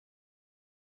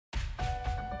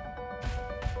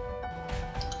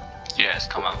Yeah, it's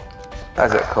come out.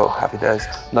 That's it, cool. Happy days.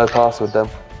 No password then.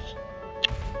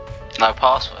 No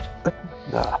password?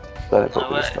 Nah, done it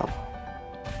properly way. this time.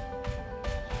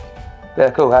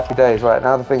 Yeah, cool. Happy days. Right,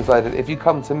 now the thing's loaded. If you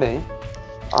come to me,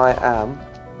 I am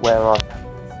where I am.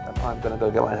 And I'm going to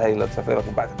go get my halo because I feel like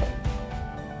I'm back to back.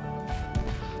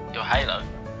 Your halo?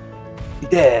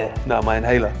 Yeah, no, my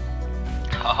inhaler.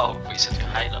 Oh, we said your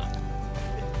halo.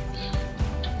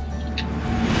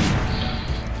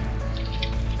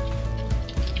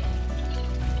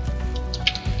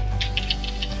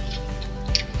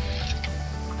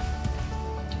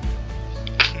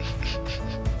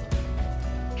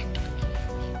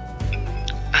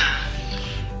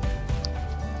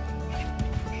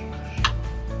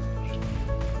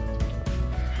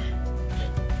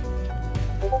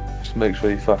 Just make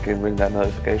sure you fucking ring that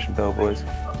notification bell, boys.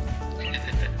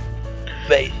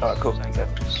 Mate. Alright, cool.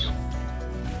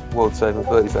 World save in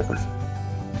 30 seconds.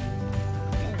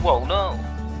 Whoa, no.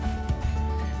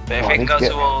 But if Oh, we can go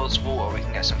towards water, we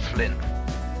can get some flint,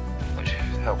 which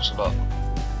helps a lot.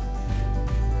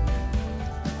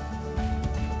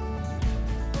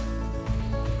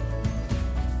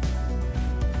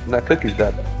 And that cookie's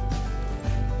dead.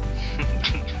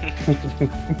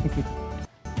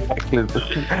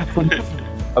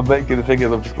 I'm making the thing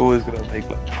is I'm just always gonna make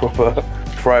like proper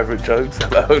private jokes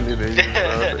that only me.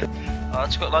 I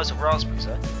just got loads of raspberries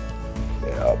there.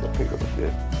 Yeah, I'm gonna pick up a few.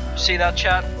 You see that,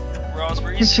 chat?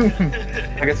 Raspberries. I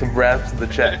get some raps in the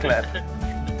chat, clap.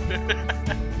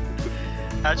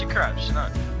 How'd you crouch? No.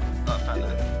 Oh, I found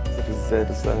it. It's like a Z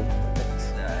or something.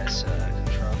 Yeah, it's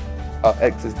control. Oh,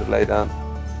 X is to lay down.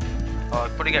 Oh,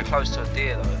 I'd probably get close to a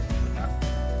deer though.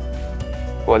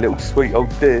 What a little sweet old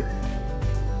deer.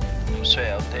 Little sweet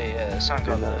old deer, yeah.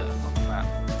 Something on the map.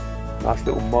 Nice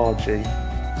little Margie.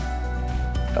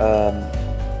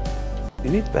 You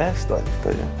need bear stuff,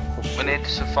 don't you? Oh, we need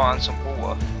to find some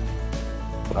water.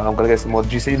 I'm gonna get some more. Do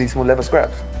you see you need some more leather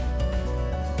scraps?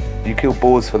 You kill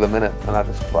boars for the minute, and I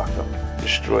just fuck them.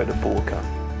 Destroy the boar camp.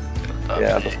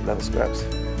 Yeah, I got some leather scraps.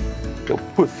 Little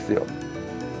pussy.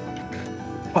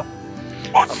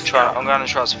 I'm going to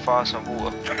try to find some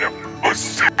water.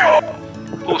 Pussy.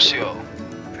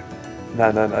 No,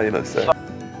 you're not saying it.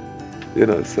 You're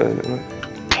not saying it, right?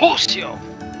 Pussy.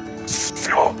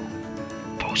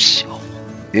 Pussy.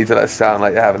 You need to like sound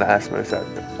like you're having an asthma attack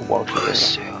while you're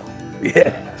Pussy.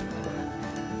 Yeah.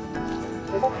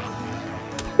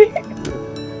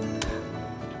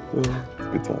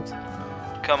 Good times.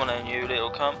 Come on in, you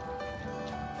little cunt.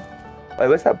 Wait,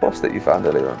 where's that boss that you found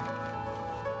earlier on?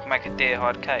 Make a deer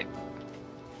hide cape.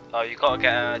 Oh, you gotta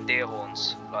get deer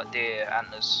horns, like deer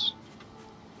antlers.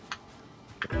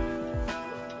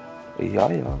 Yeah.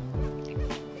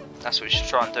 That's what we should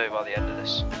try and do by the end of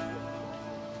this.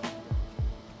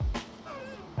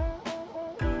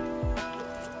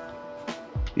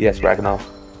 Yes, Ragnar.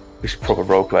 We should proper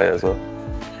roleplay as well.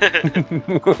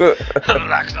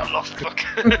 Ragnar Lothbrok.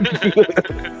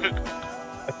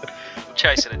 I'm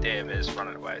chasing a deer, but it's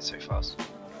running away too fast.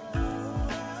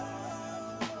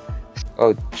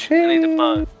 Oh, I cheers. need a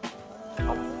bow. I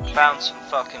found some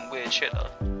fucking weird shit though.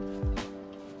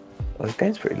 Well, this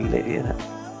game's pretty lit, isn't it?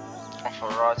 Off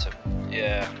our item.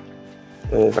 Yeah.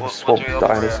 There's like a What swamp do we offer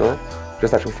dinosaur.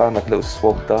 Just actually found like a little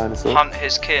swamp dinosaur. Hunt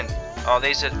his kin. Oh,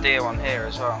 these are the deer on here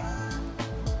as well.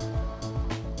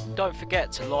 Don't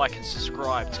forget to like and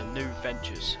subscribe to New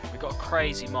Ventures. We've got a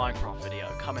crazy Minecraft video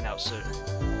coming out soon.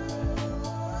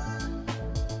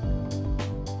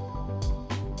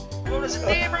 Well, there's a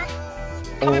deer, bro.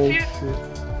 Coming for you. Shit.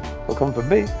 Well, come for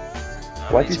me.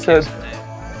 Why'd you turn?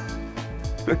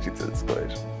 Why'd you turn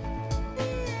Scottish? I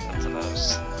don't know. I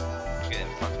was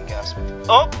getting fucking gas.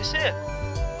 Oh, it's here.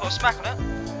 Got a smack on it.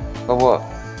 Oh, what?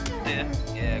 Deer.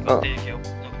 Yeah, got a deer kill.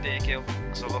 Got a deer kill.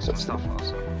 Because I lost my stuff last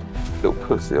time. Little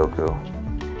pussy, I'll kill.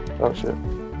 Oh shit.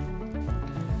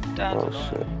 Down Oh tonight.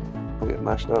 shit. I'll get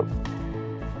mashed up.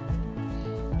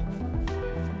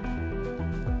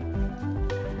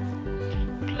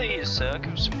 Please, sir,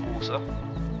 give us some water.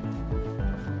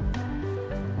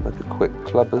 Make a quick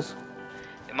clubbers.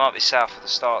 It might be south of the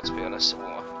start, to be honest, the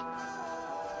water.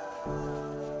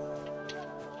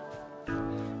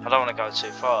 I don't want to go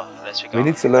too far unless we go. We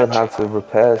need to learn how to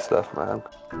repair stuff, man.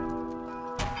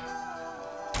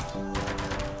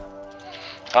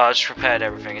 Oh, I just repaired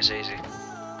everything, it's easy.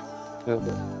 Yeah,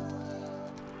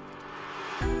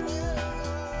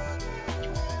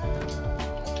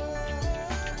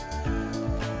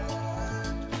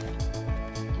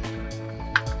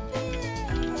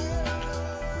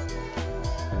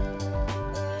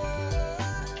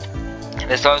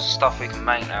 There's loads of stuff we can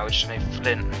make now, we just need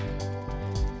flint.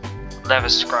 Leather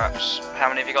scraps. How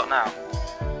many have you got now?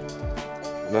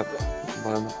 Look,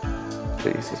 moment.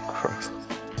 Jesus Christ.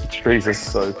 The trees are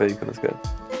so big and it's good.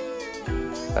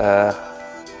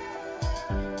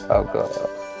 Oh god.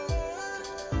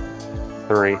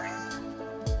 3.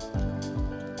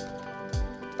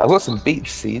 I've got some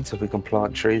beech seeds if we can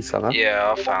plant trees somewhere.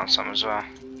 Yeah, I found some as well.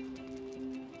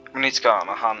 We need to go on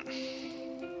a hunt.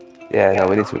 Yeah, no,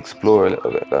 we need to explore a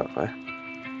little bit, don't we?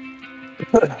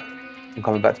 I'm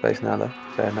coming back to base now though,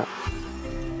 saying that.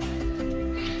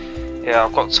 Yeah,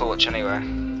 I've got a torch anyway.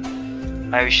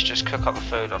 Maybe we should just cook up the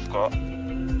food I've got.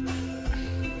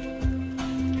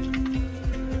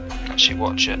 Actually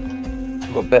watch it.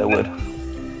 I've got better wood.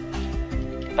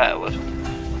 Better wood.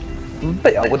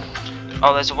 Better wood.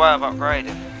 Oh, there's a way of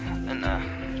upgrading, isn't there?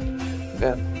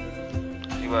 Yeah.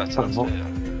 You worked on it.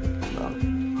 No.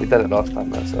 We did it last time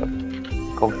though, so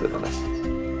confident in this.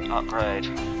 Upgrade.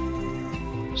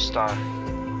 Stone.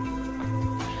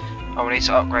 Oh, we need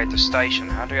to upgrade the station.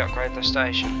 How do we upgrade the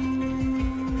station?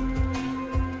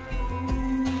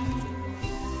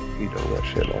 You did all that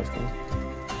shit last time.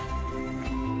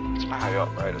 It's not how you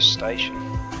upgrade a station.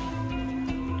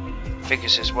 I think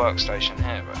it's his workstation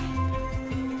here, but...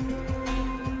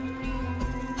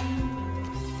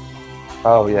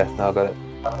 Oh yeah, no, I got it.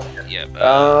 Yeah, but...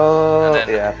 Oh, then,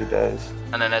 yeah, happy days.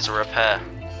 And then there's a repair.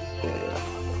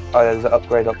 Yeah. Oh, there's an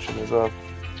upgrade option as well.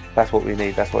 That's what we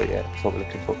need, that's what we're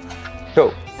looking for.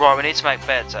 Cool. Right, we need to make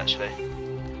beds actually.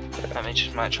 Let me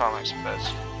just try and make some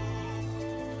beds.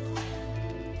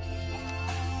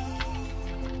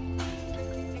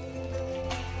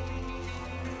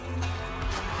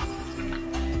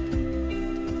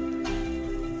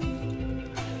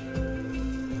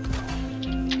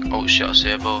 Oh shit, I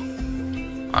see a ball.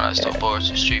 Oh no, it's not a ball, it's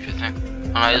a stupid thing.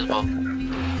 Oh no, it is a ball.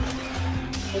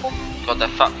 God, they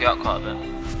fuck you up quite a bit.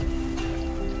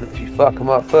 If you fuck them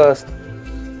up first.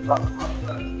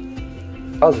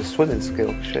 Oh, there's a swimming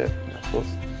skill. Shit, of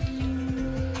course.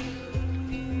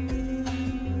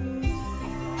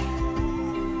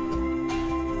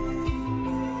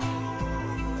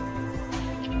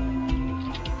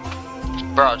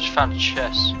 Bro, I just found a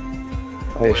chest.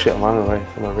 Oh yeah, shit, I'm running away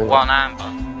from my river. 1 amber.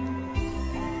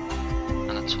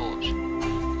 And a torch.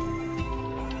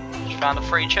 Just found a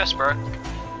free chest, bro.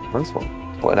 Nice one.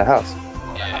 What, in a house?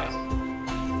 Yeah.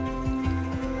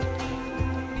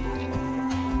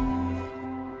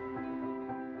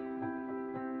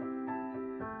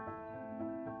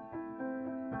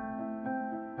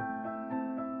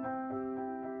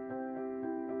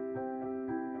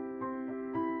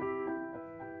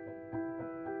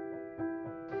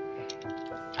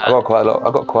 I got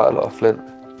quite a lot of flint.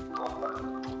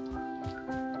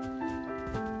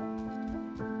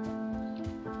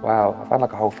 Wow, I found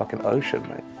like a whole fucking ocean,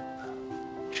 mate.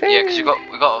 Yeah, because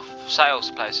we got sales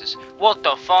places. What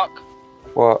the fuck?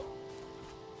 What?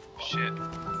 Shit.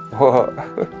 What?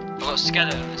 I've got a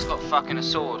skeleton, it's got fucking a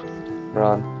sword.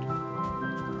 Run.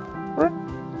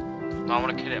 No, I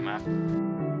want to kill it, man.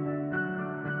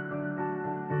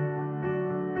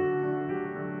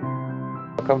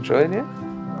 I'll come join you.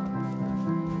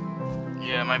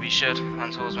 Yeah, maybe you should.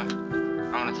 Run towards me.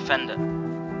 I'm gonna defend it.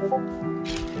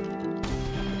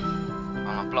 Oh,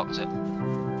 I blocked it.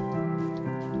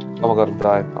 Oh my god, I'm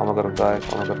dying. Oh my god, I'm dying.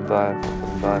 Oh my god, I'm dying. Oh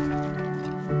my god, I'm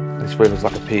dying. This river's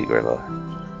like a peak river.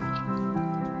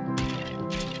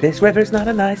 This river's not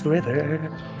a nice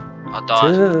river. I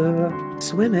died. To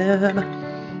swim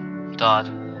in. Died.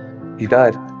 You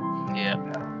died. Yeah.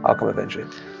 I'll come avenge you.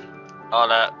 Oh,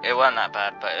 it wasn't that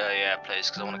bad, but yeah, please,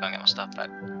 because I want to go and get my stuff back.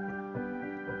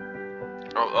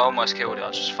 I almost killed it. I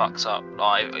just fucked up.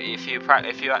 Like, if you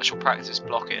actually practice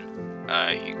blocking,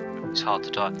 it's hard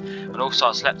to die. And also,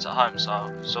 I slept at home, so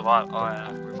I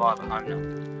revive at home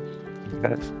now.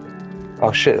 Yes.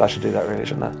 Oh shit, I should do that really,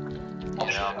 shouldn't I?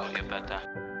 Yeah, I've got to get bed there.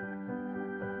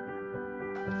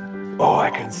 Oh, I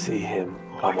can see him.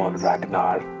 Come on,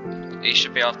 Ragnar. He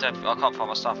should be off dead. I can't find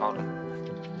my stuff. Hold on.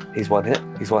 He's one hit.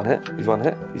 He's one hit. He's one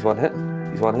hit. He's one hit.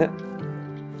 He's one hit.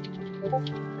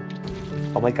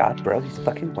 Oh my god, bro, he's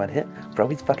fucking one hit. Bro,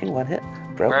 he's fucking one hit.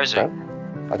 Bro, Where is he? I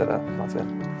don't know. That's it.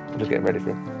 I'm just getting ready for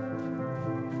him.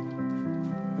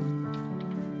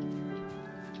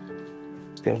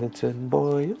 Skeleton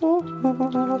boy. Oh.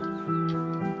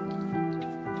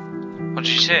 What,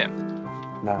 did you see him?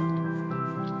 No.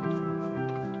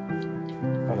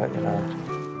 I'll let you know.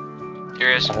 Here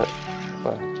he is. Well,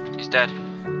 He's dead.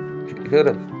 you killed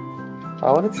him.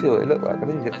 I wanted to see what it looked like. I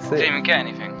didn't get I to see didn't it. even get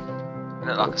anything. It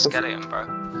looked like a skeleton, bro.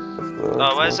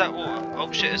 Oh, where's that water?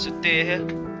 Oh shit, there's a deer here.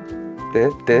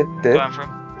 Dead. Going for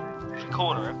him.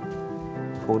 Corner him.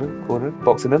 Corner.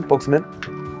 Box him in.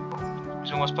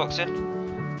 He's almost boxed in.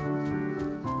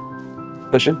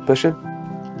 Push him.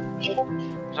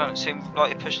 Don't seem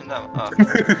like you're pushing them. Oh,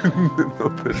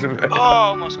 Not pushing back. oh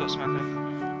almost got smacked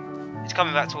him. He's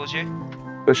coming back towards you.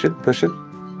 Pushing.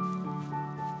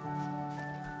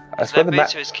 I swear Let the B map.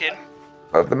 to his kin.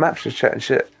 Oh, the map's just chatting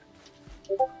shit.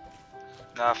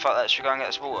 Nah, fuck that. Should we go and get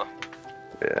us water?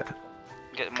 Yeah.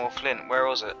 Get more flint. Where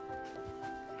was it?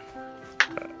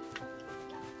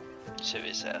 So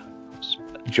he's there.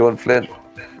 Do you want flint?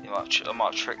 I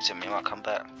might have tricked him. He might come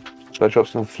back. Should I drop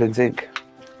some flint ink?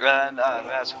 And we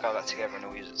have to go back together and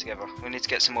we'll use it together. We need to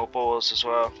get some more boars as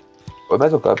well. Well, I may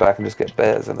as well go back and just get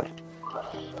bears, innit?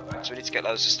 So we need to get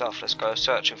loads of stuff. Let's go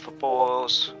searching for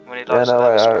boars. We need Yeah, loads no,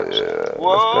 of wait, scraps. yeah, let's go.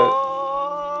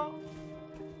 Whoa!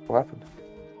 What happened?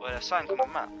 Well, there's something on the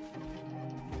map.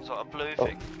 It's like a blue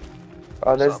thing.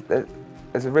 Oh,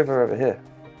 there's a river over here.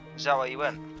 Is that where you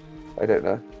went? I don't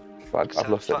know. But I've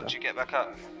lost it How now. did you get back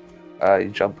up? You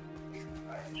jump.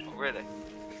 Oh, really?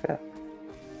 Yeah.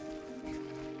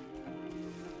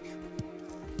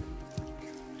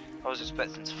 I was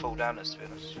expecting to fall down this, to be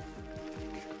honest.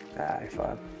 Nah, you're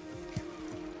fine.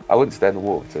 I wouldn't stay in the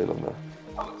water for too long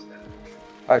though.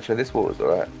 Actually, this water's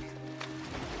alright.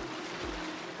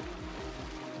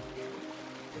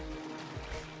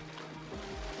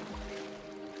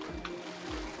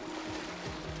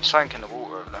 Something in the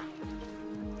water over there.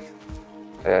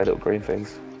 Yeah, little green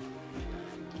things.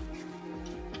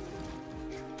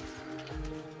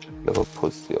 Little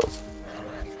pussies.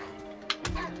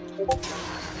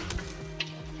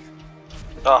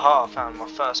 Aha, I found my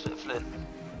first bit of flint.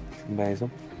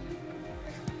 Amazing.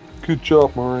 Good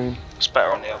job, Marine. It's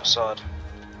better on the other side.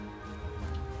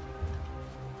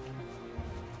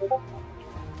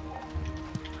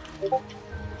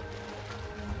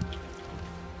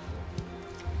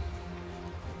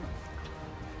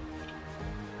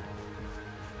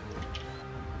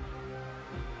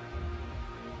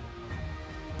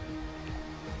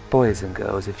 Boys and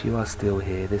girls, if you are still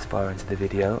here this far into the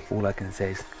video, all I can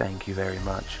say is thank you very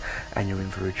much, and you're in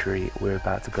for a treat. We're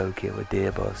about to go kill a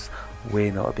deer boss.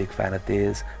 We're not a big fan of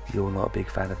deers, you're not a big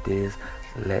fan of deers.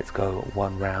 Let's go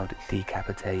one round,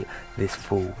 decapitate this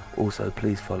fool. Also,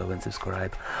 please follow and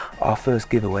subscribe. Our first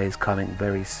giveaway is coming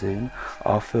very soon.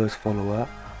 Our first follower,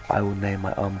 I will name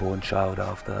my unborn child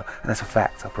after, and that's a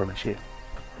fact, I promise you.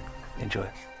 Enjoy.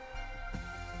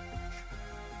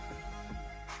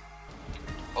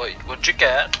 Oi, what'd you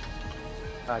get?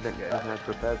 I didn't get anything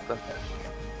prepared stuff.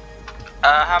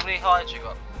 How many hides you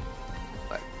got?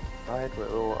 Like, hide?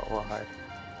 What hide?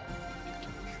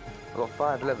 I got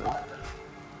 5 lemons.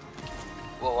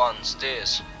 What ones?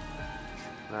 Deers?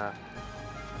 Nah.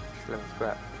 Lemon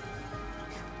scrap.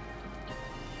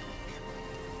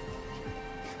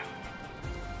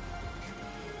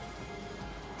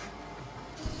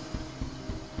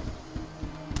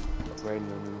 Got rain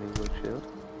on the new wood shield.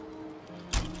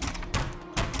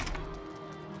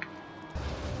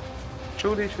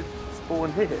 Surely it should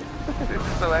spawn here. This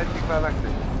is so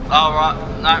anticlimactic. Oh right,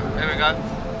 no, here we go.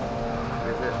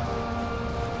 Is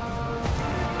it?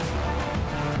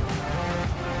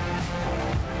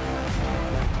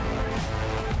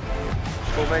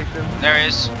 Formation. There he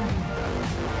is.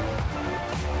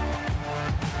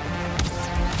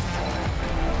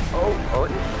 Oh,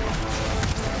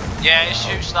 Yeah, it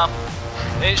shoots stuff.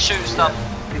 It shoots stuff.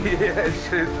 yeah, it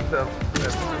shoots stuff.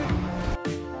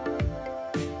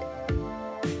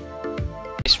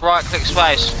 It's right click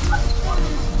space.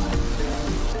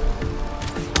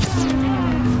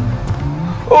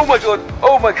 Oh my god!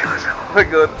 Oh my god! Oh my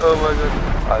god! Oh my god!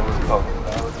 I was cold,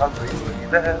 I was hungry, were you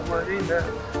there? Were you there?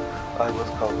 I was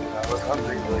cold, I was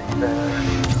hungry, were you there?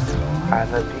 And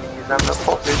the peas and the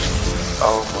pottage.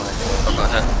 Oh my god. I got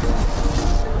hit.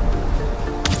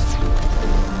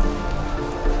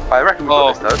 I reckon we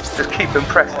got this though. Just keep them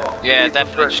pressing. Yeah,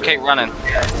 definitely. Just keep running.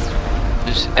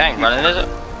 Just, it ain't running, is it?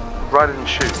 Run and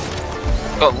shoot.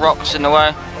 Got rocks in the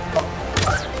way.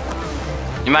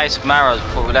 You made some arrows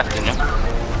before we left, didn't you?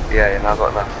 Yeah, I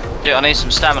got enough. Yeah, I need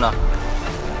some stamina.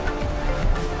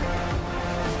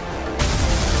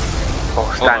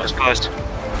 Oh, Oh, that's close.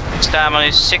 Stamina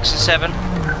is 6 and 7.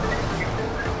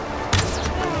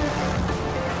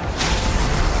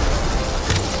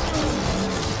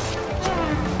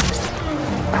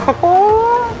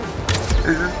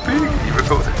 This is big, you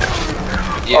recorded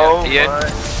it. Yeah, oh yeah. My.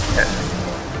 Yeah.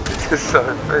 This is so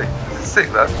big. This is sick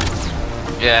though.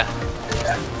 Yeah.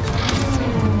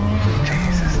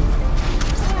 Jesus.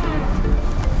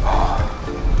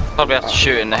 Oh. Probably have to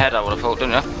shoot it in the head, I would have thought,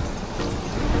 didn't you?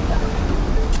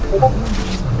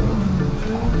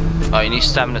 Oh, you need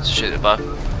stamina to shoot the bow.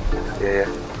 Yeah,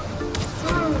 yeah.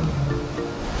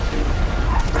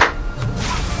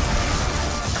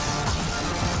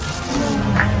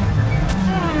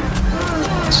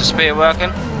 spear working?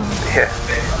 Yeah.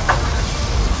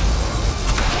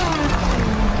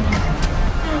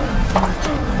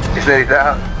 He's nearly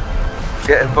down.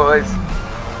 Get him, boys.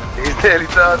 He's nearly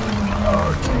done.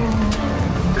 Oh,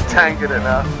 the tank in it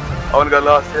now. I want to go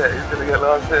last hit. He's going to get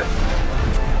last hit.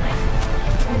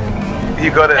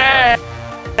 You got it. Yes.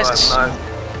 Nice,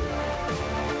 nice.